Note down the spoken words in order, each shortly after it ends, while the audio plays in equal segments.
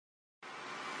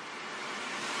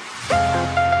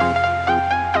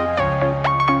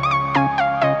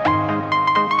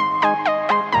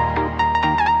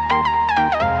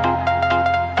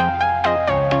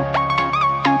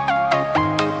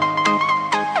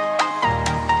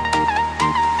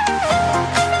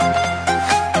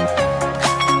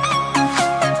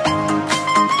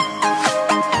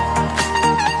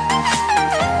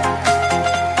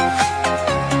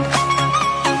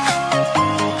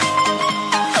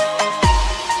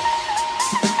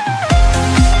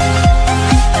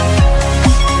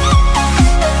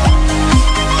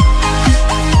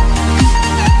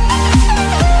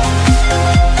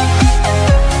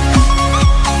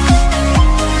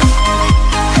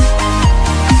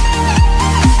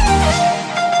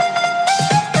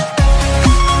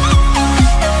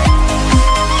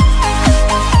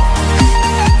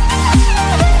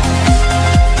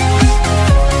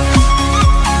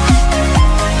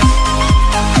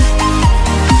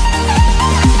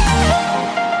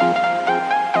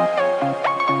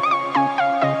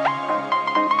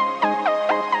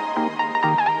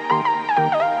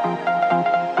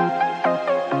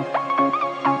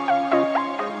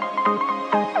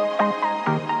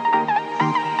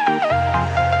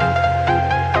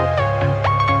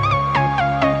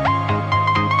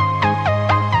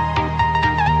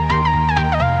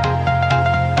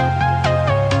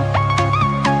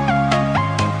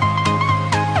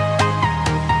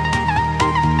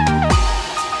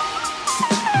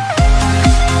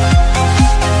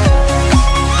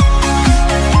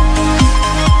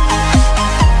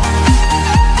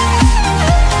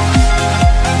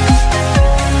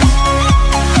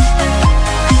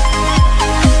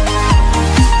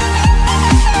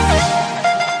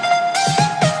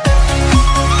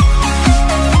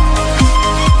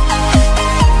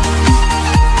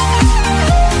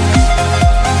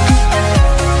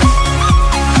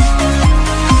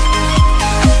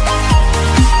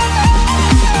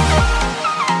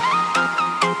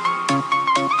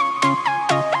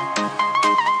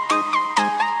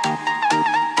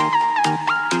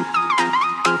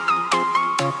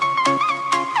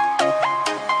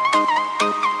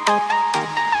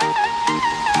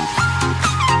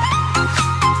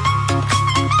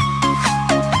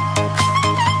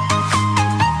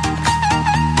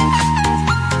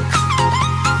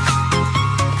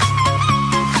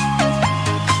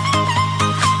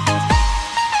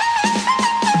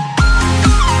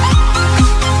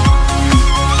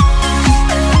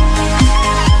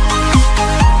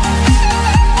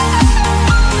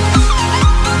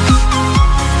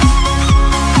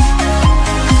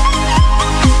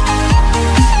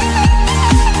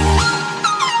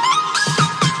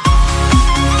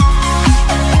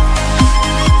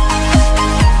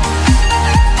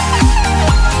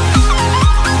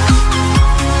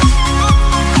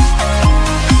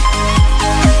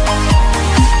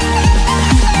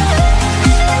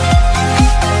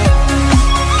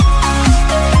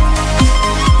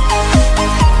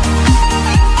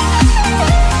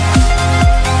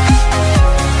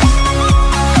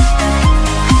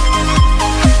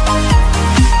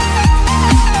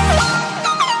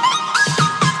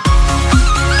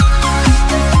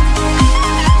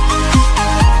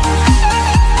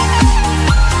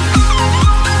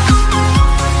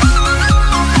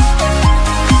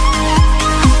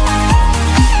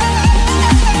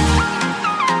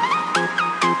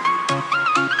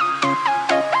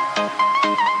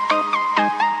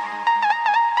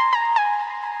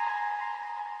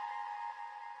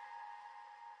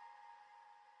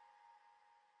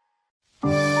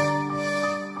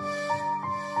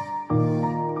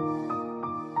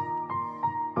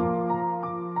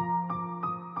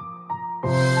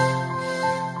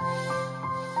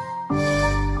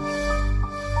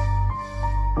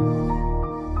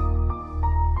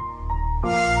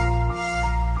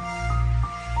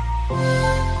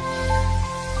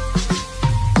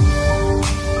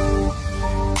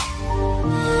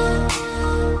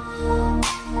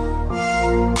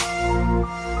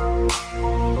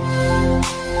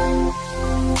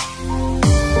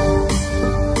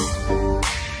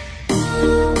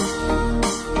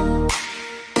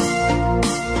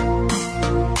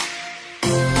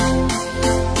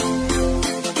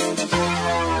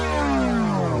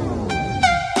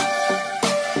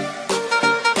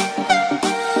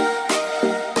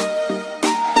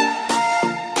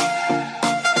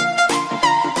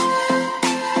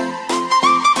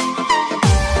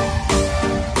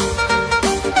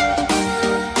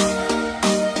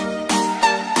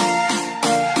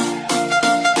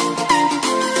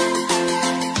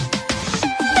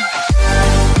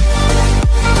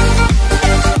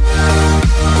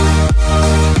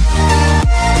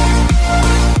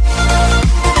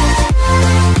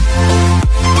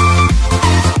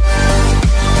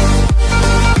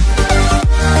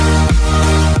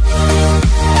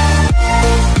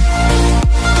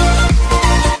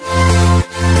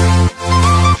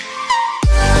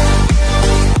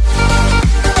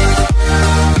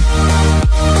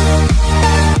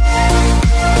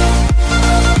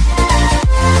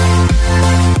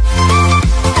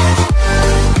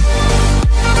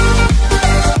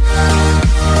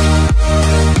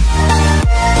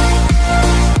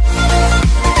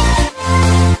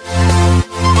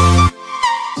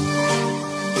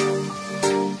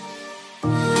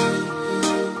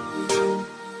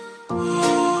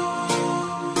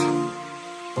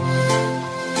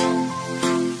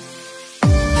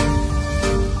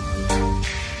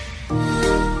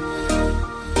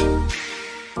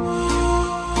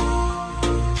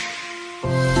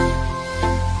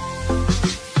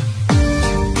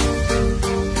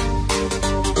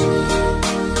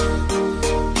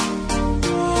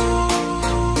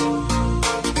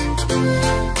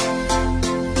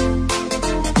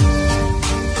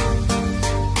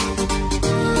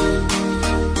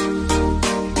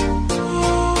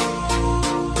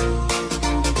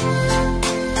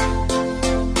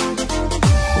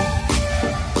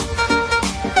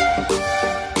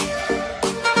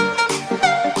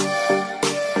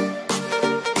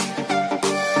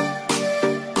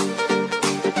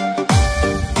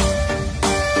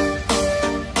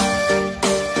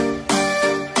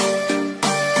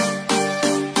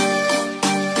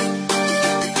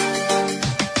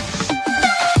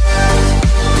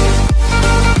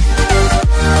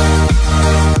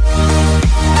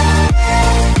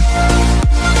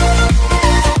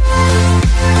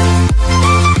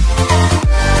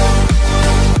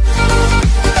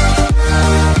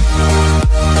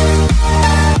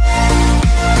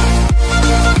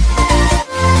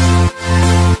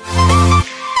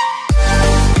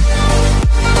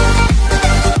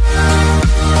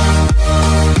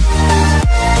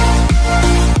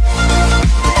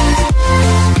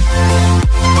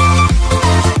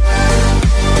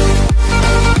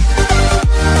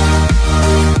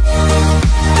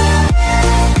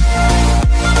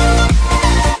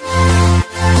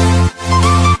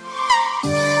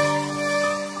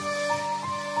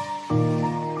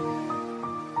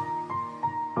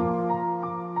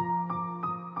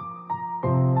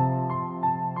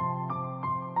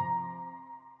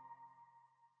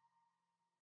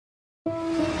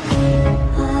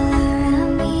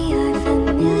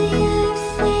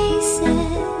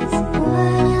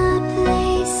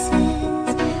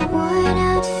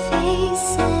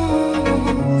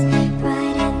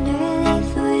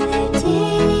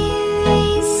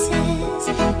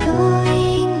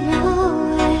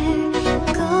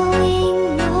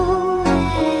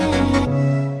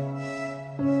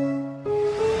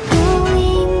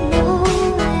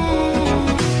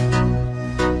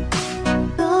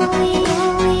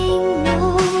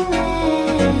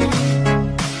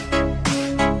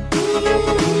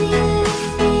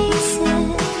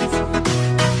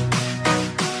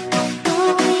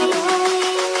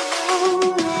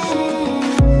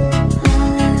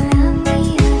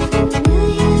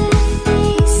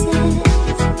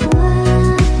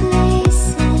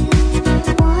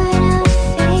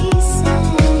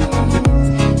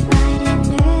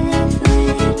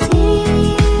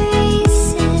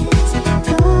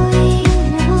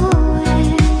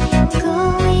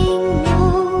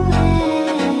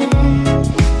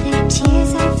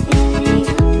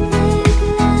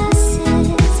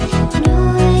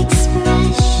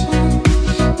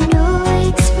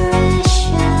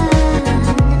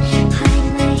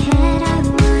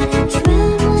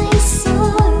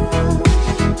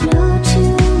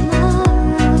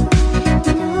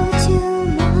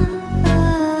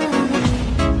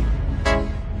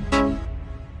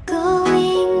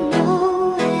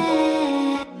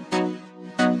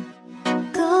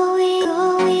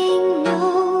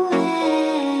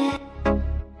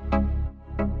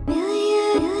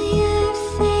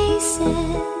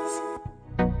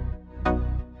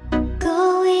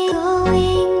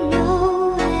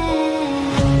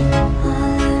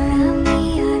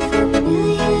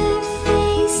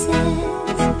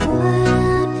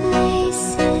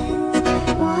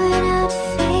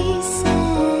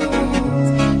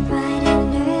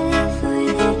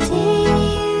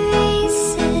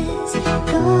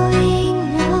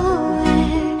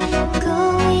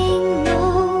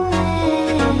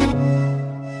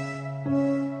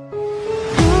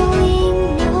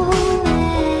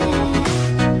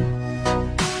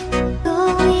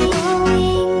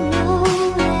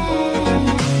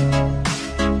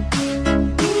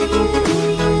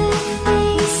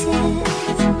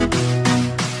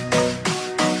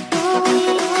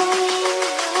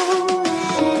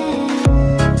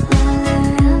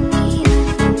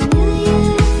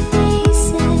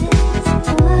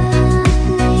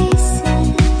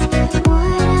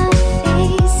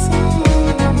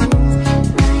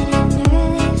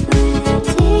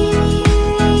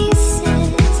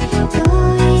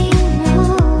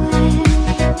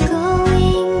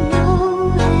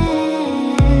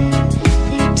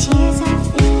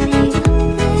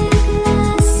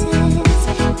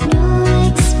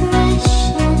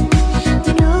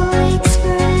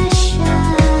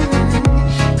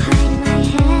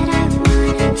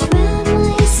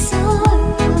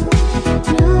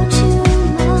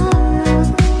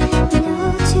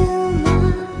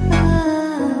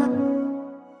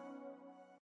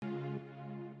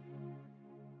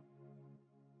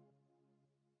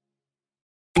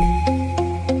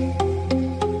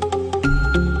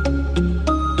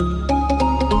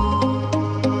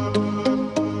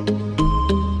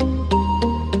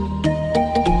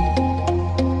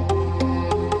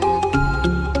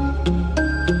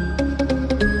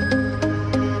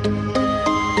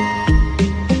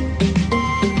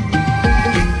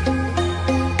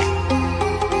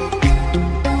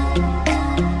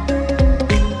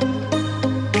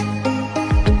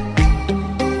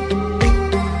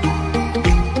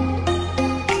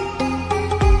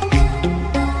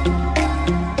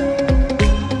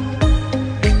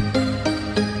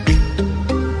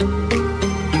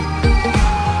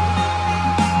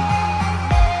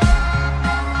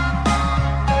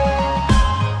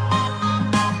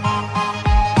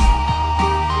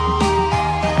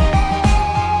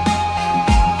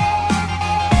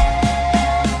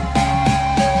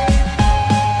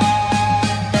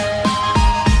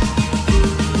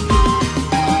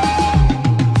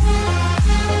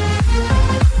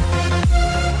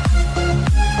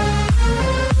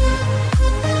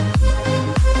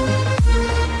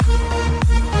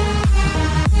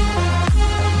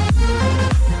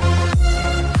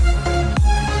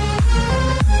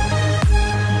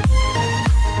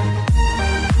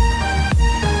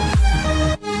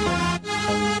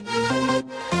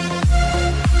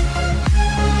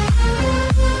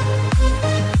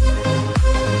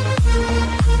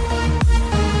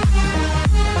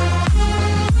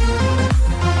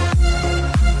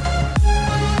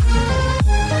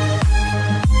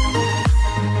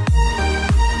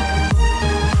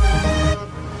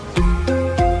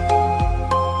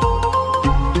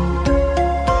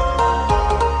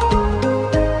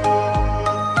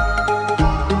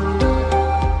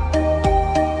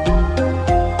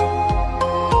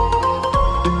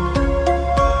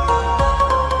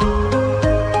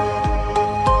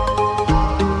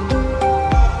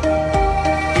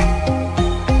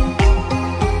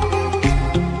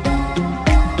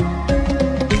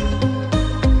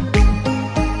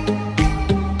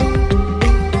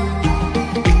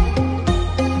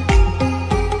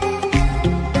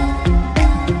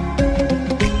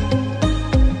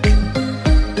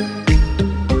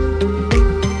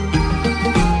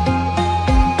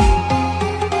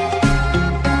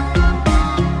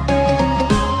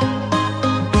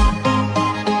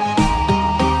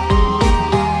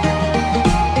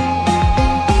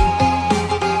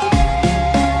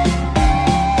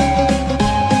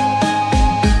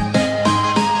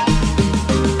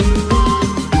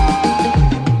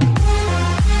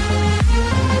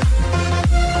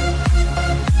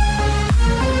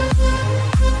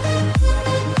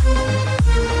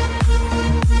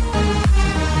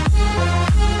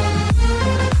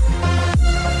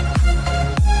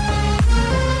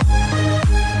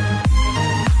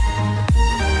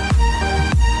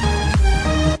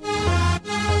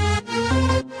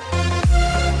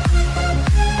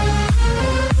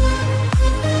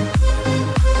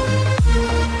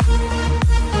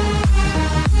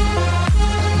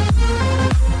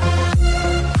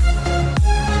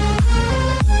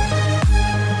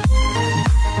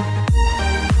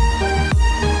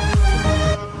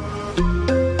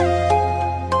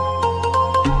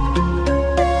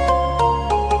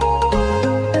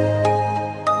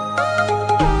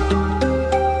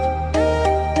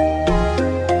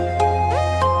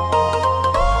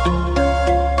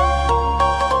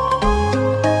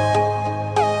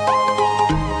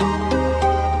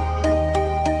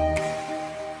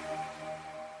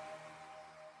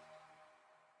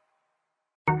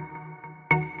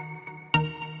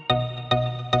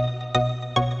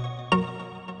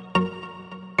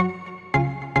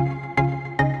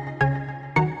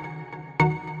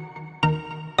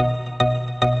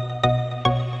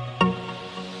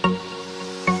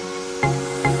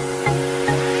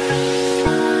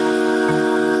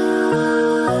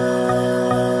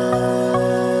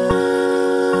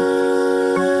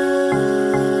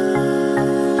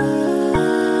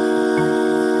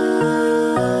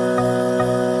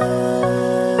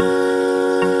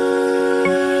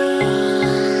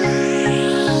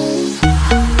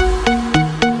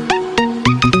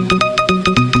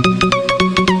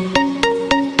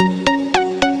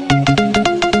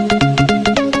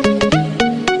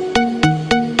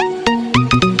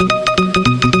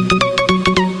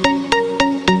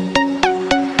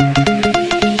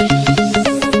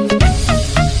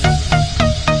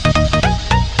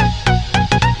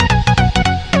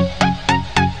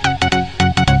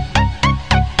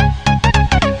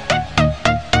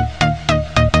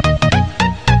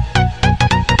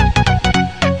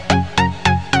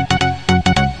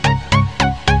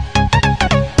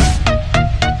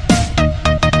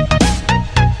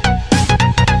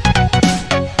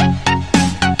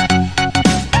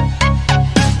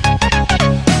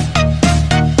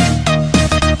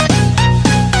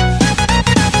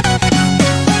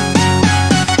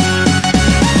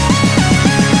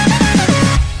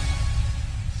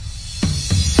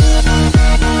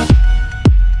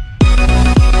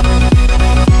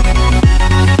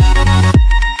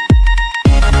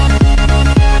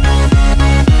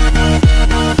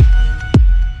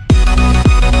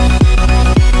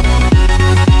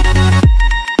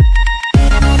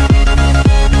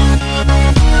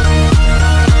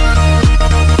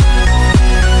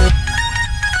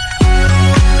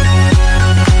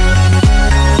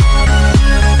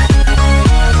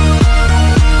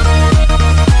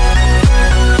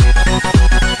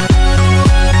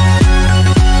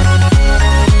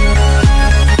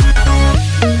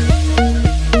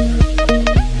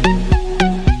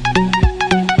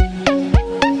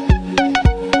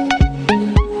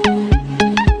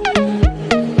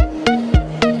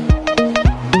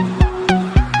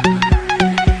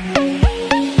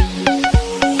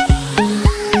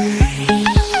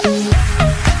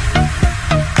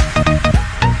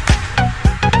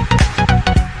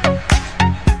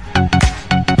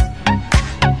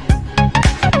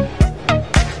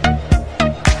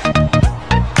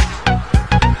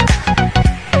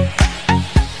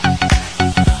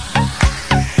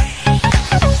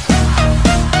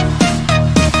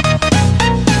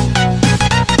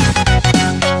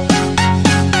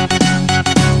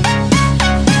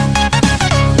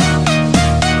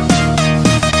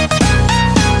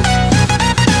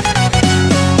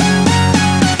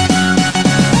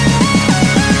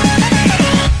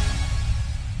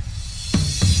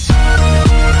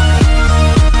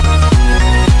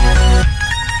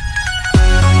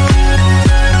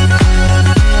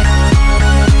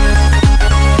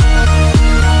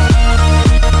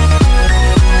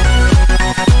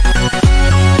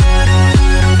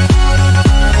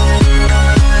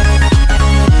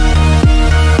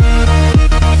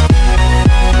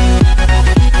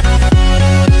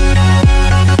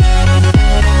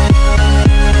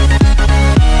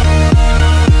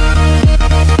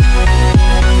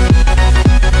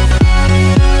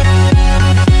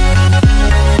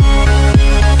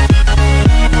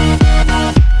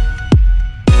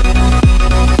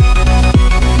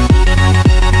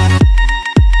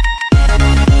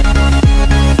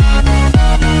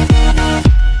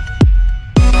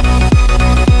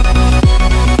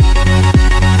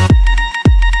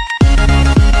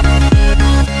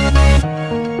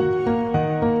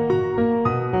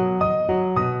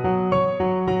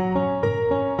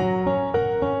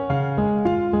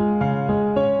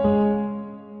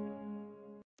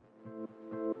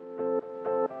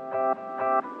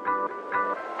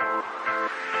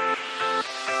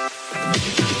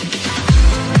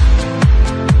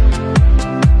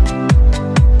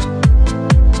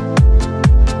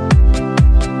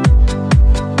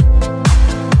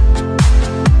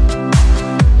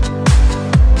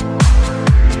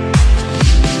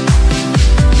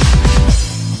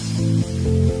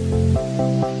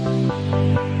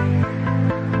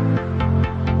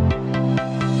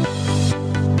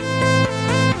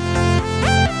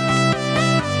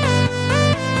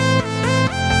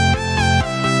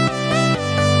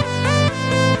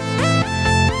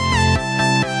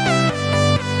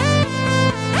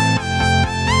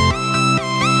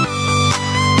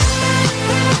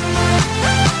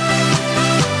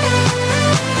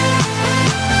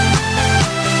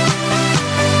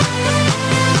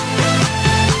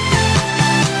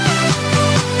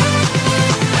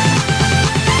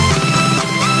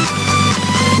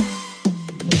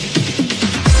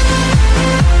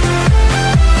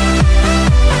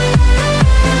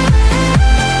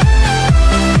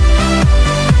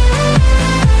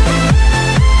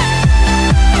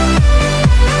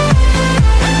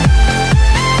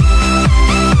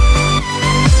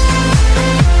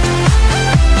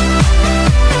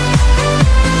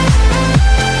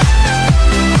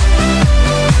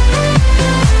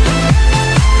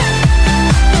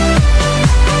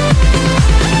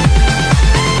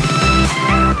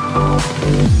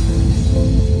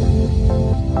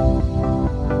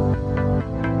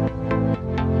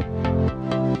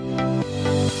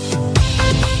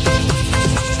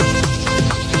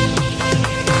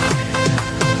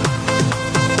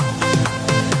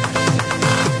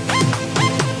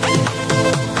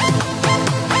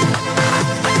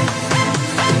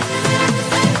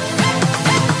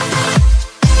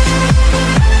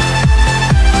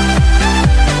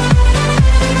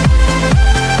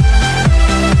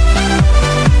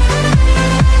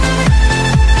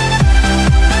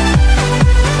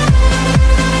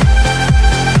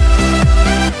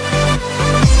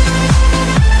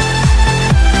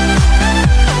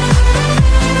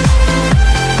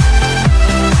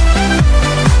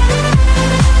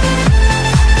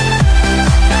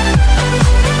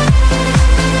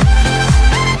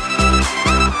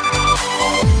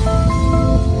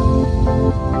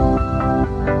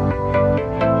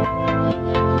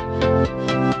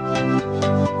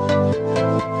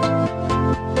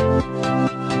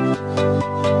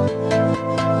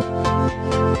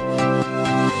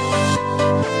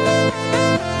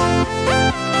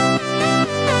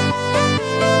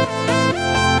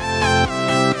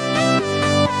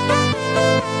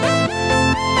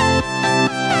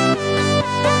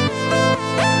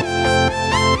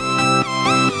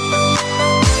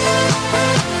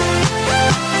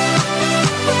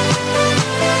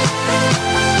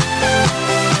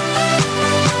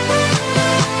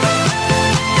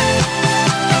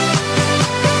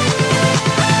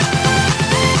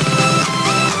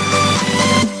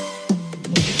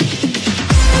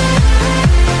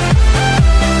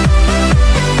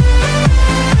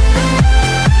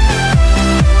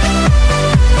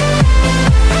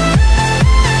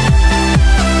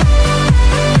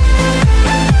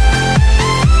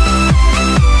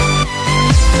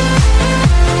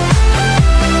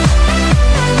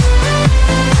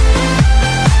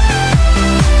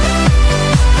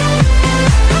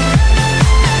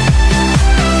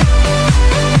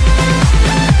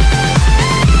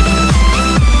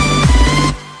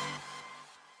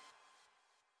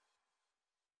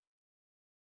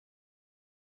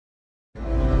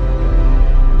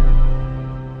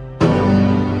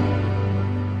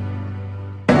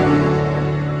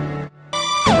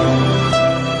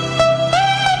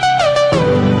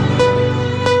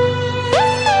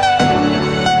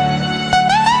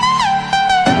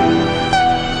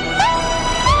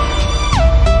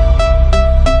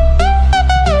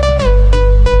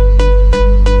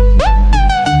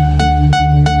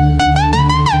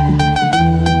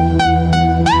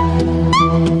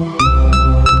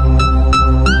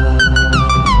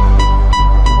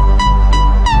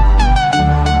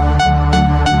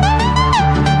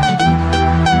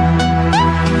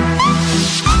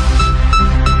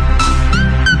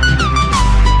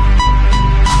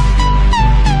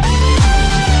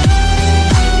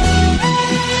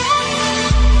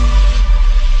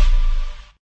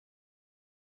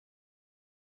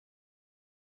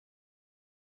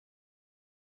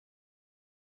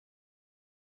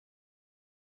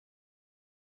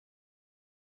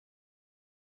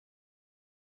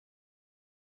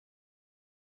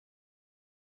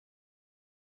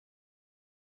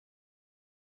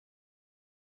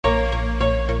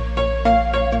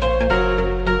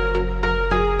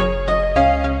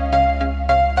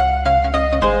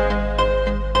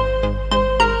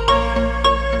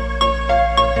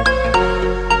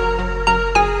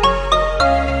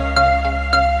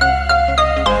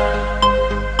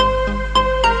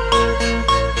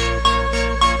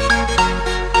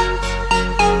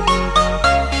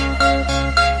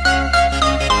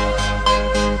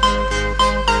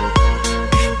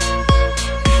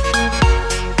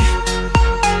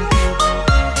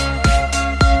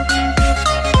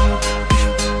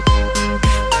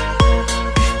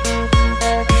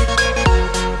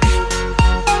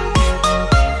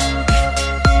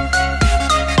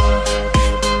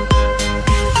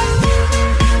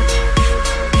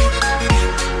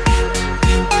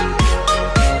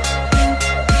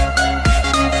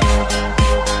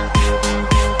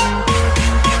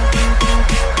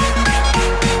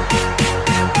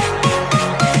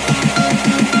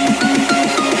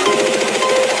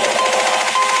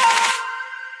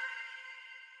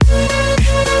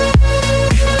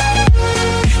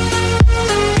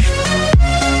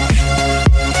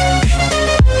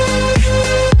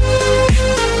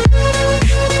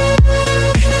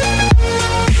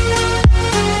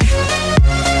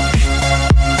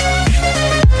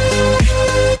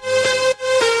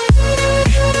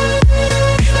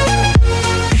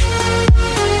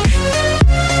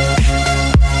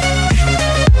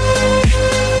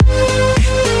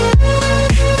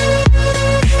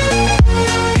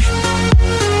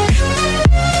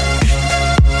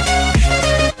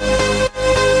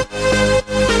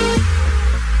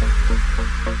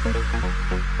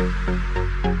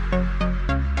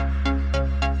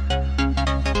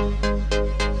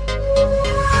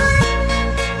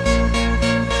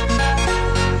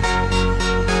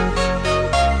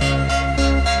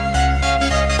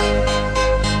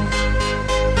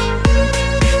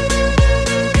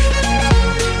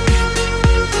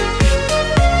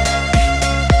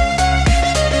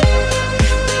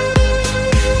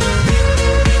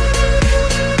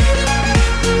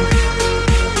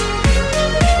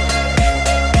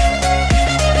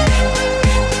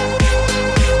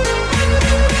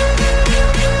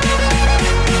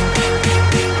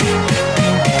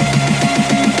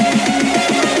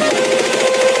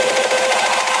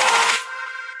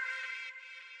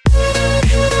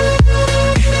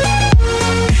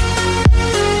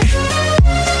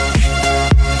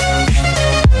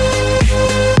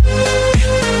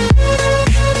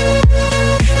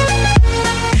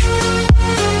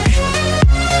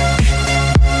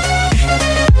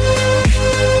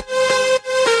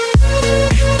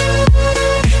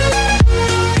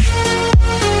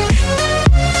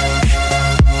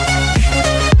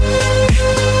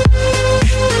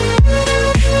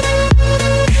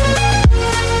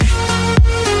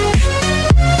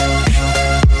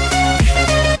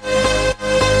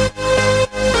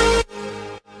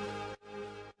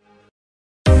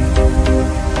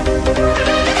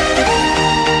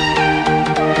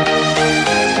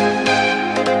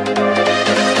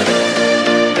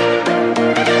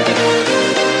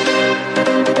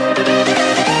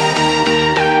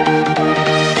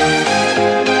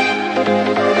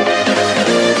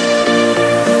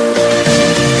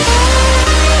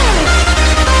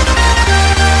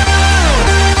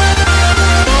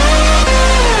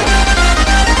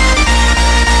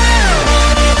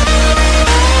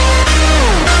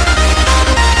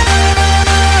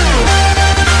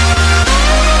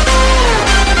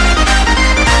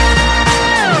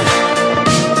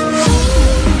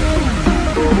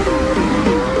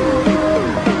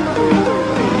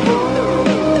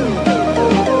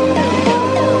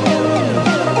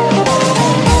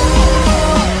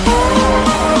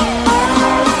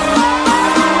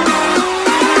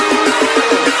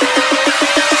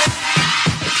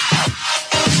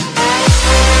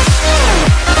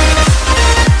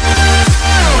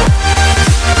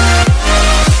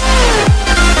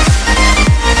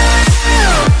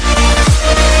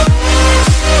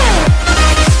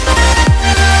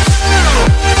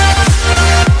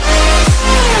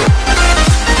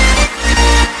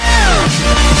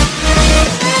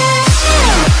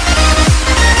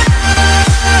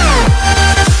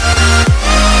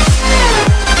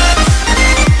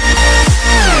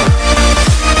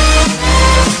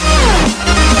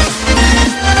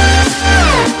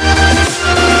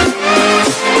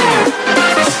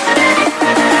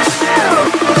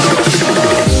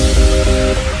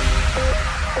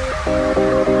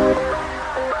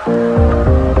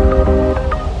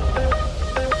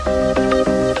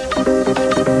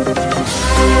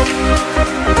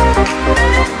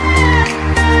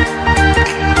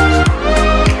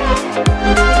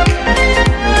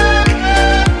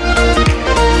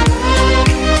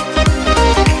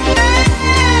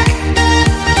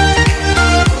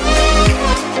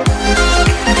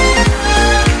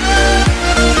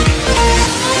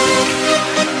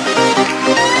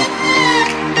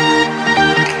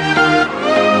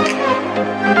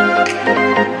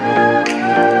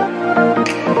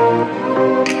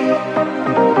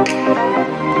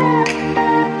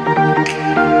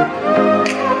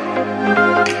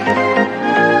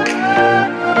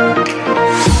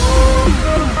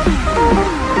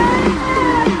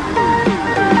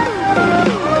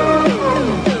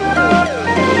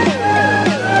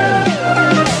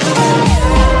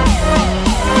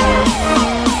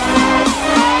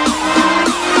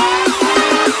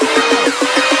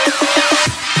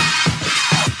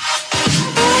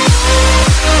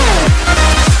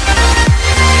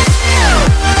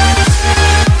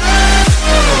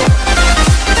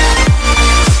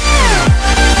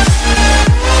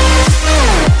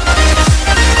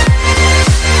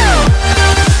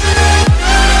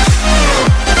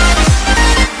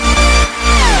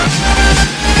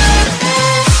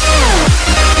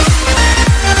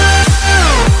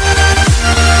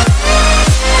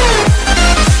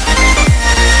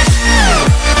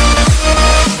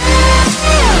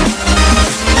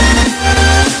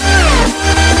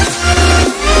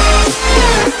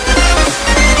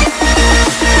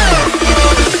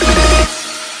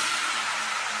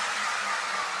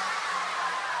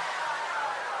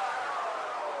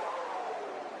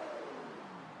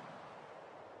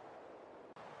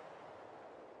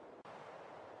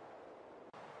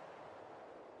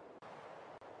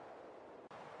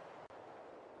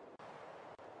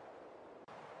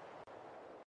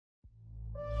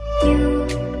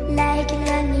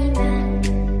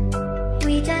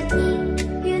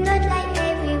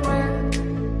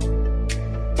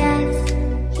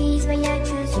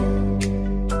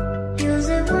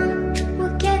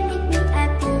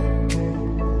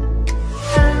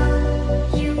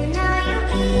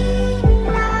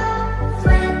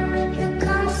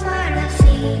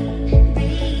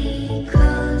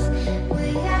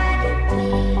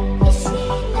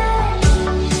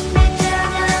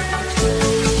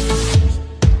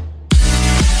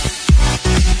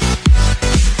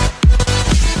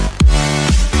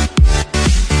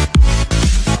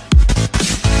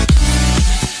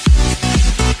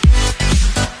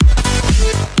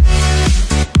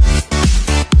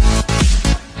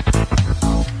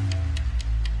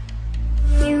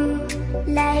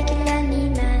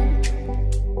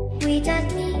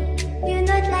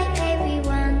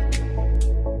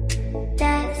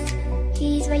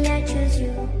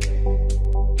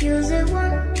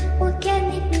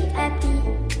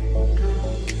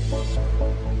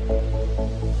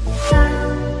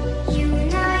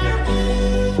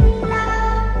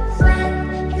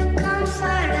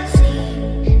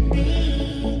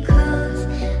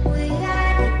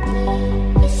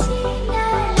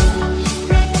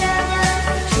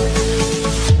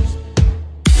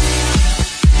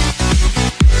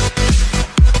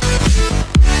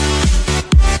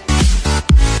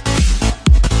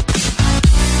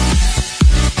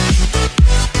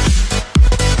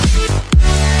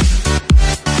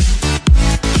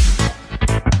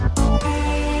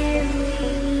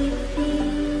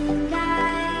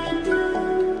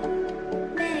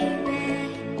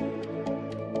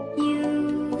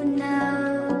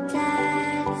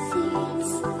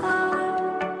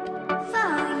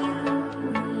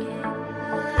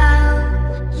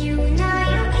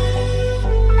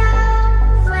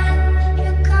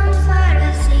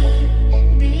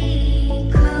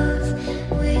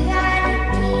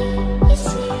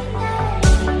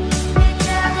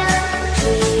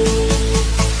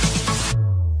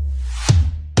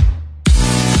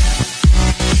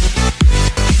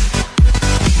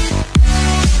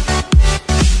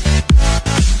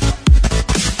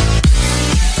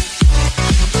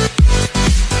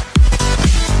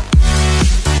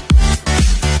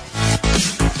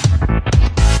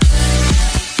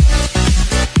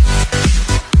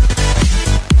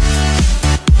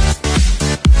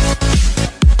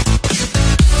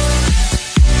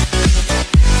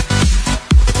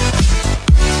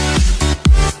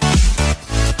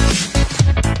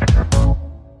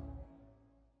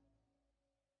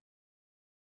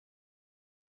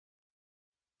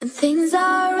When things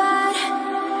are right,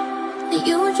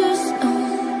 you just know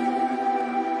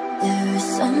there is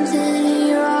something in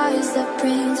your eyes that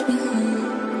brings me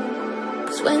home.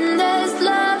 'Cause when there's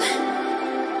love,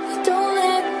 you don't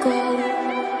let go.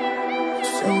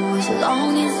 So as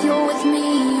long as you're with me,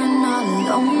 you're not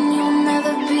alone, you'll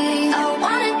never be. I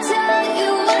wanna tell you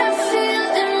what I feel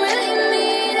and really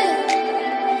mean it.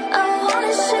 I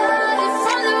wanna shout it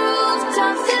from the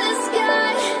rooftop to the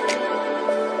sky.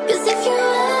 'Cause if you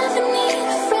ever need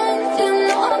a friend, you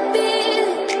know I'll be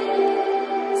there.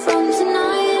 From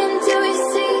tonight until we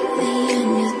see the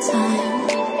end of time,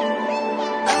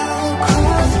 I'll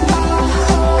cross my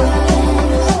heart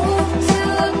and hope to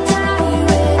die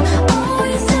with.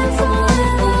 Always and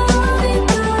forever I'll be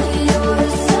by your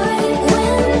side.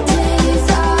 When days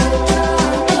are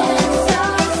dark and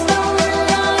stars don't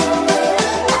remind me,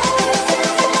 always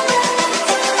and forever.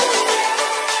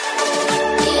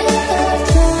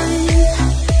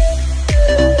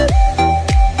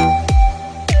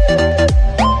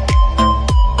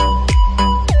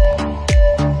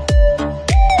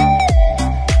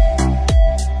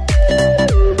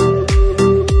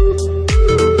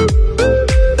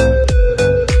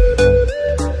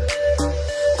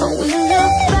 When we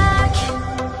look back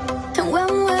and when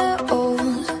we're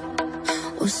old,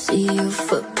 we'll see your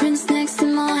footprints next to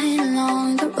mine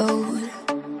along the road.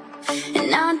 And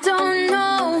I don't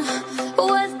know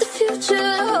what the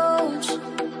future holds,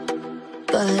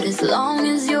 but as long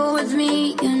as you're with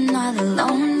me, you're not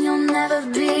alone, you'll never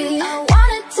be. I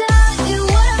wanna tell you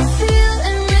what I feel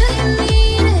and really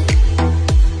mean it.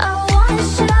 I wanna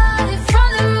shout it from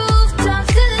the rooftop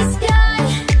to the sky.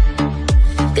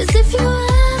 'Cause if you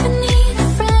ever need a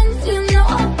friend, you know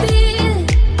I'll be there.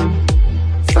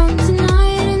 From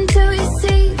tonight until we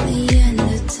see the end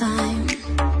of time,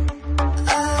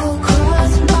 I'll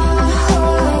cross my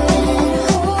heart and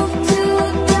hope to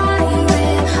die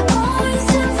with. Always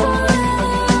and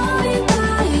forever I'll be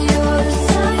by your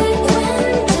side.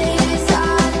 When days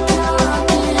are dark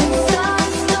and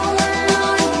stars don't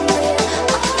remind me,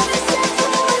 always and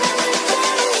forever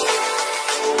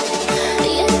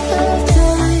the end of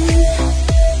time.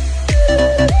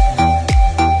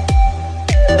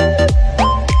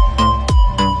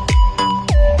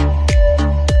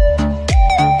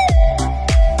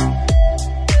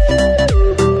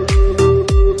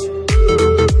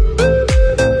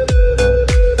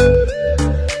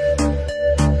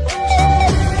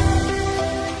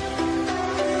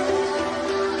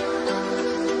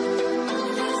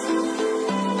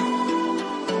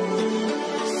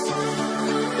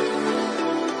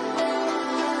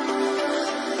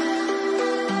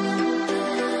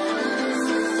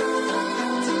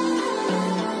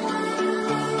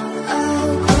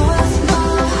 I'll cross my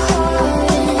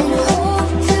heart and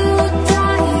hope to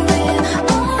die with.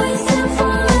 Always and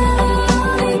forever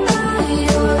I'll be by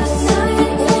your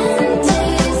side. When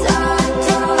days are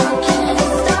dark and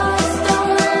stars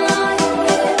don't remind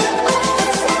me,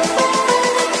 always and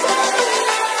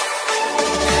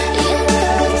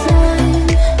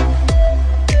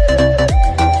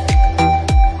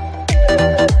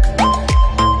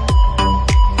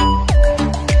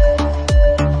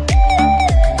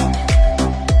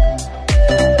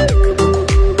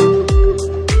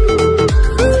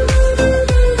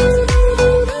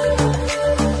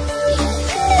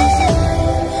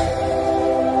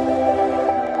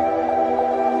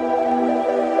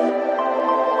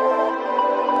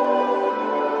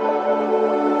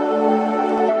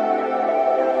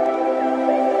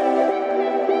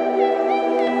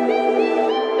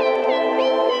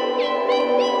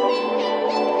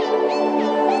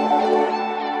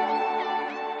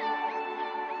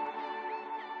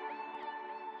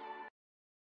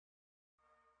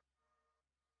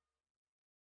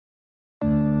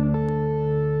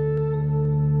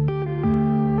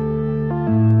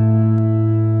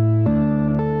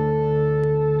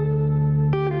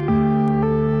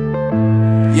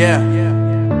Yeah.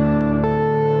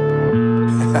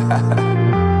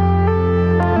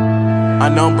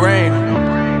 Unknown Brain,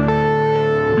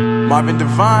 Marvin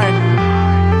Divine.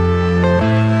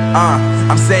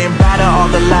 I'm saying bye to all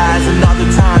the lies and all the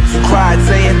times you cried,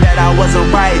 saying that I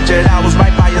wasn't right, yet I was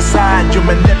right by your side. You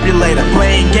manipulator,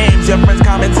 playing games, your friends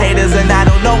commentators, and I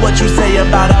don't know what you say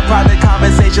about our private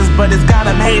conversations, but it's got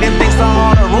them hating. Thanks to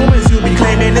all the rumors you be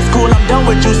claiming, it's cool, I'm done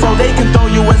with you, so they can throw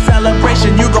you a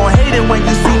celebration. You gon' hate it when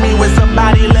you see me with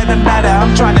somebody living better.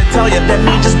 I'm trying to tell you that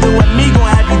me just doing me gon'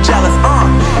 have you jealous.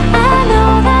 I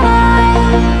know that I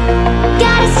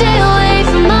gotta stay away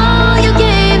from all your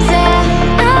games, yeah.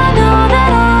 I know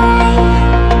that I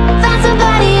found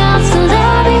somebody else to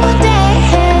love me one day,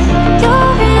 yeah.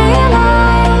 You'll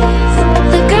realize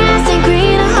the girl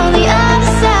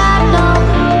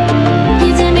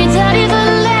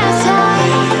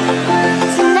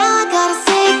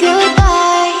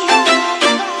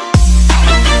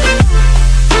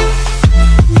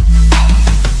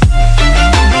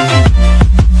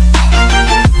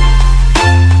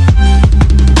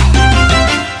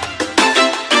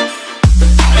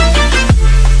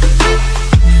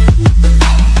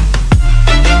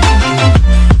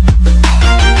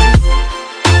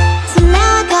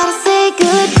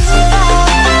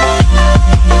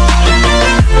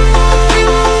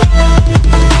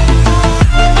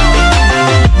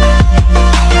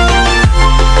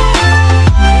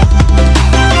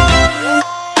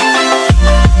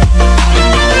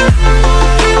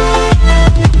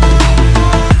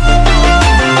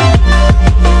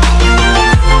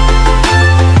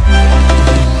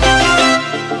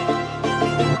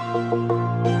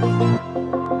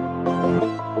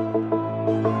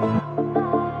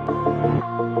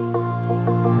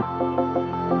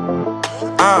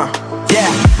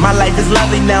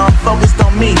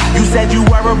me. You said you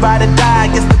were about to die, I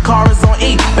guess the car is on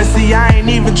E. But see, I ain't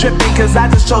even tripping, cause I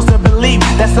just chose to believe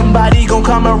that somebody gon'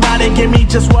 come around and give me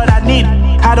just what I need.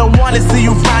 I don't wanna see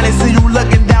you finally, see you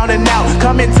looking down and out,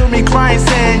 coming to me crying,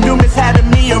 saying you miss having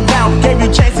me around. Gave you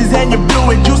chances and you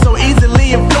blew it, you so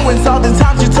easily influenced. All the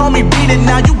times you told me beat it,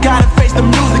 now you gotta face the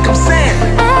music. I'm saying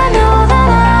I know that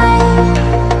I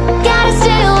gotta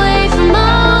stay away from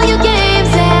all your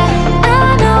games, yeah.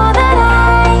 I know that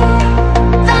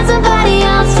I found somebody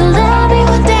else to love me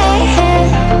one day.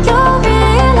 You'll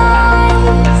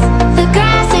realize the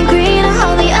grass ain't greener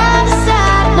on the other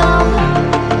side, no.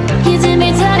 You did me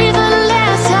dirty for the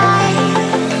last time,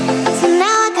 so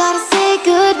now I gotta say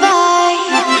goodbye.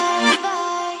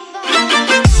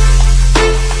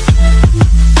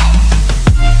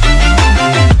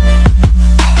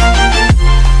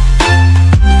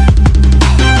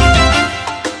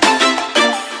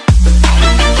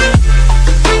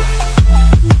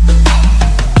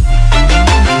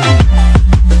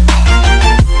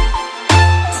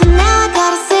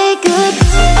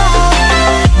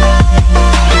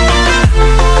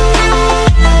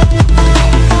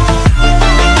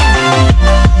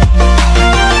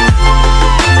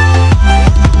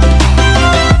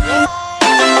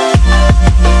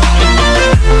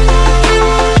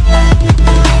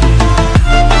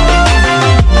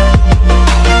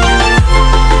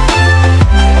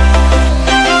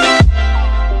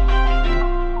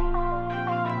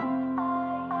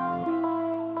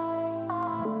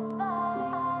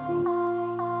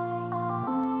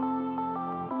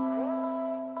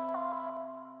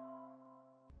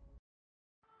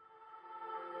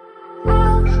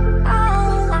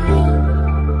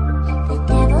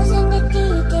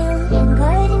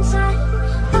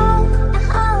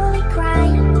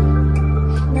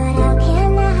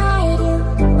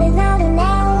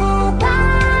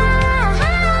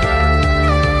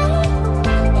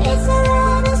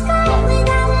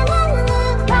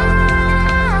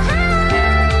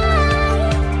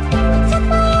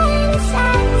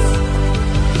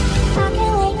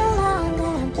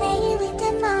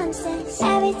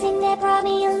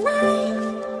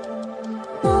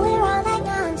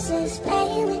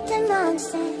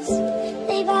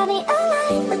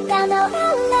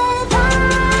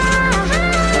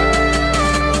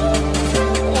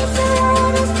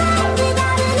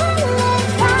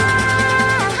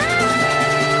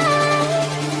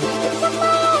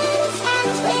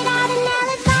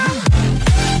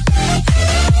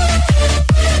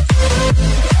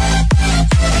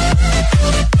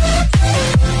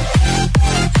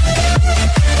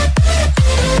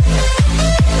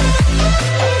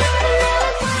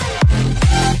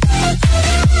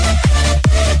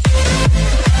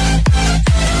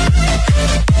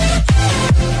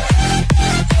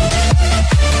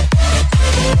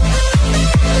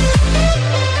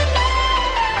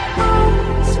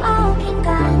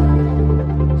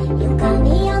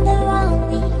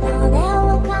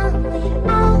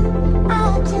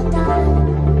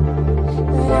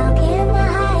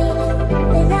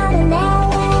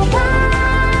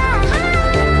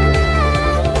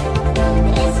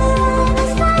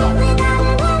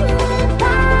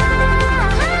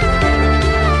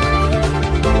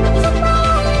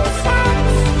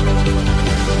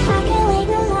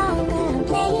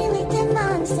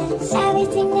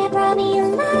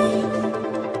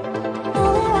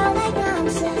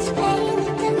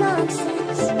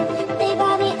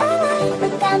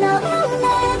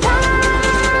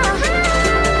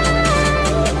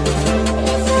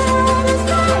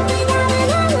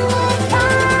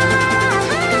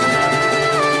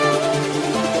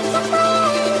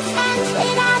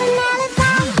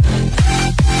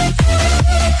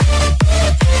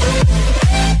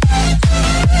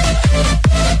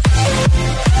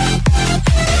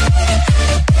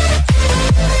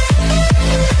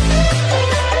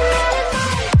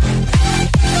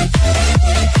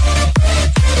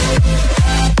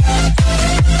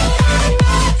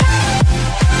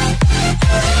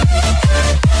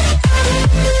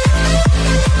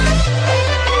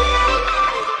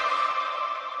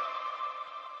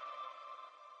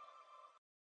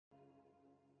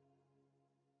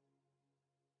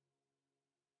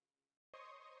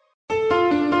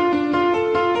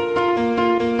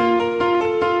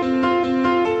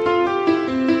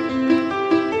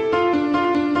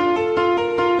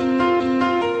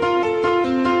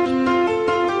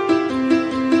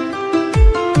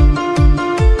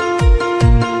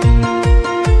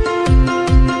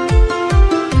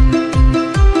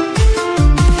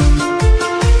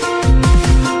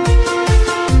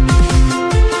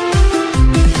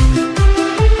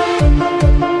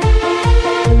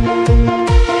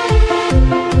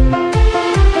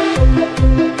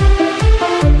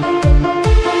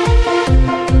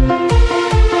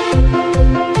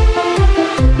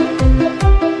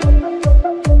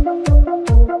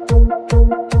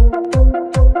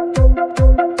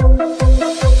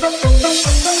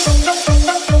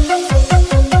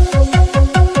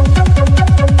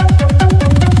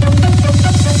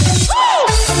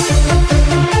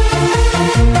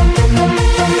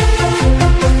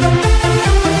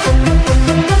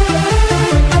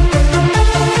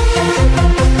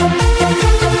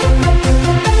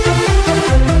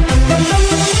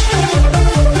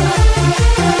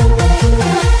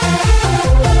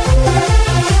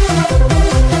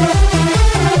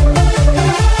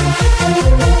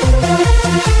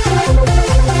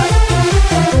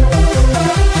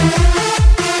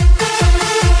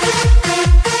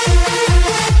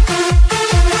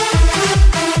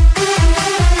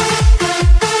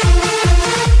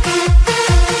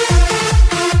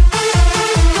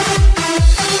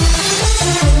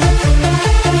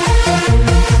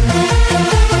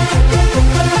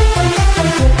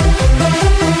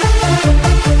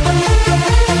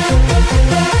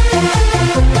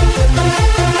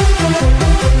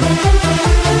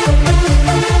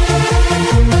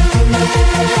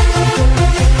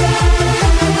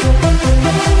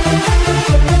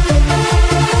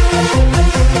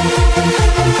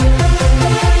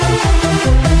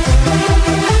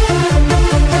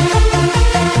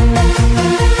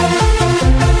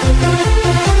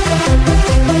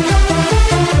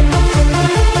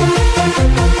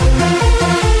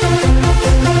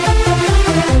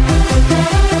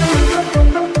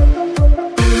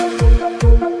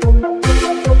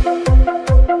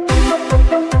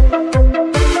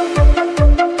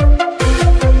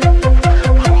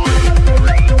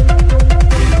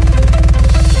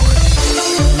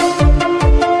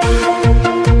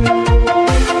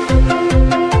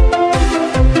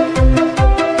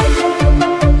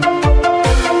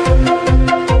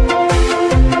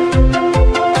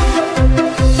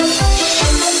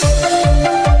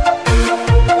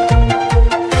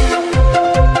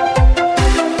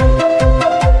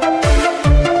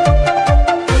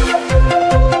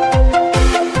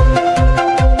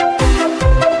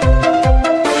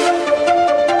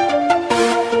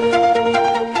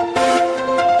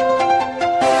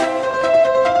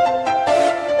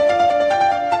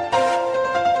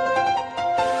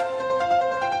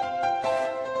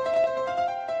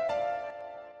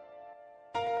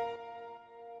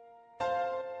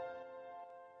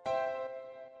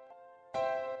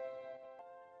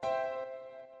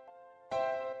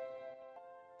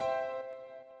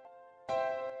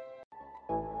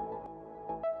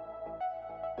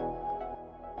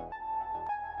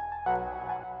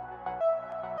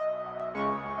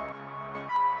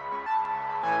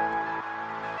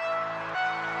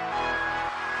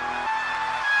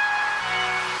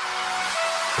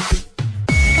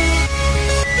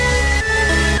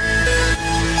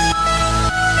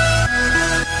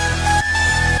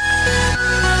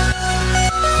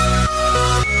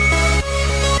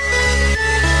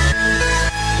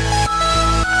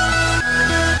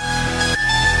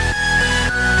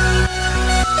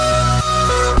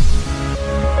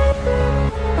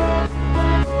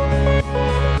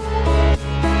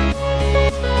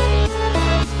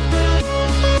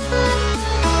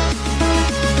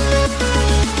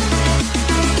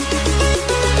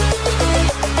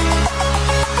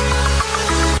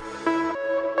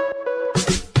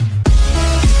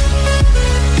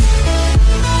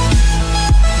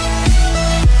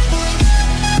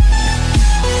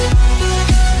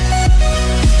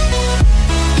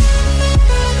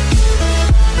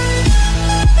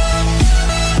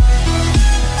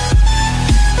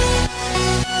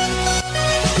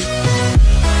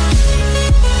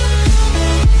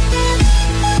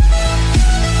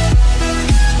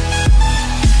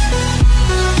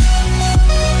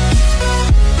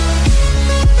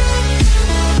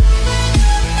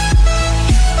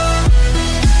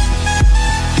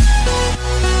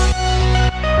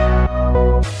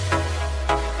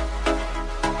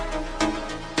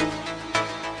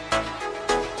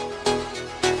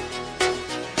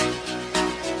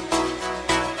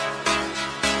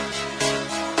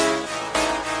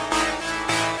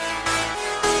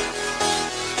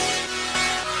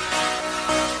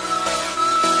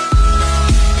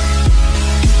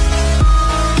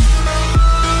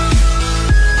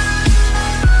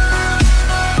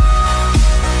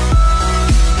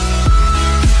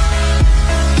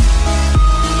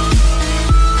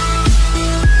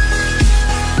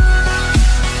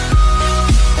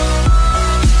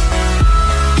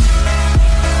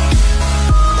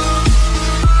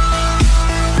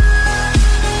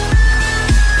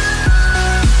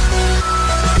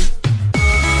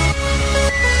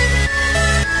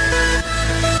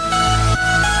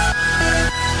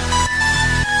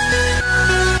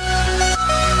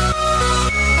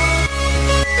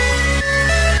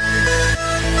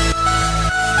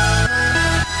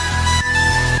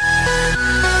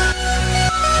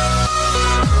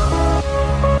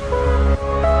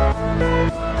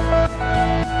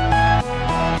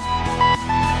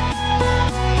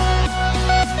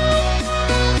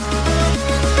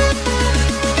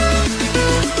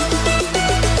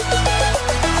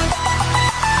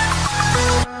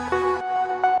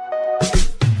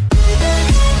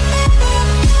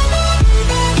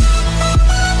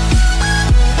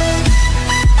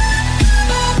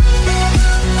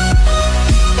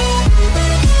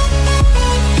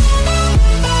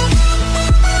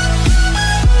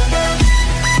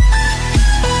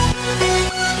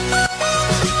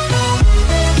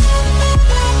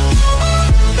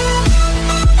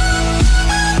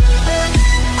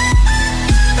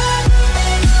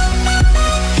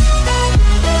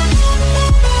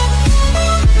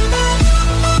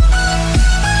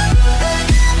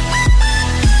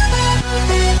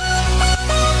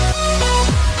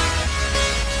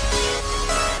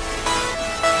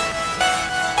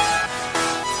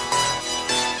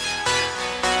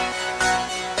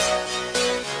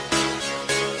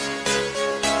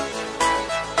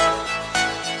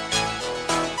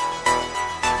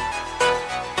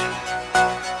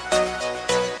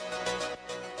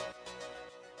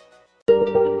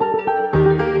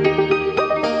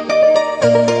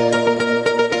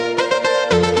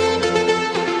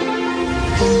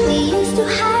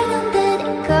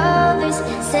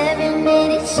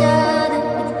 each other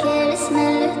with careless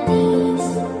melodies.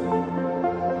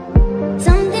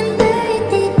 Something buried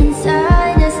deep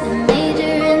inside us, the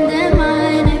major and the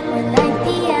minor were like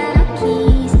piano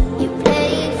keys. You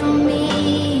played for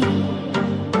me.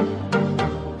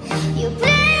 You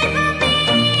played for me.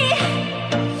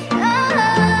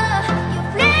 Oh, you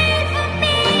played for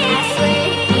me. I swear,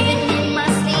 even in my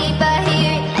sleep, I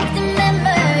hear it like the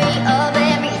memory of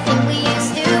everything we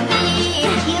used to be.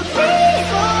 You played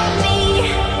for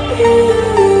me.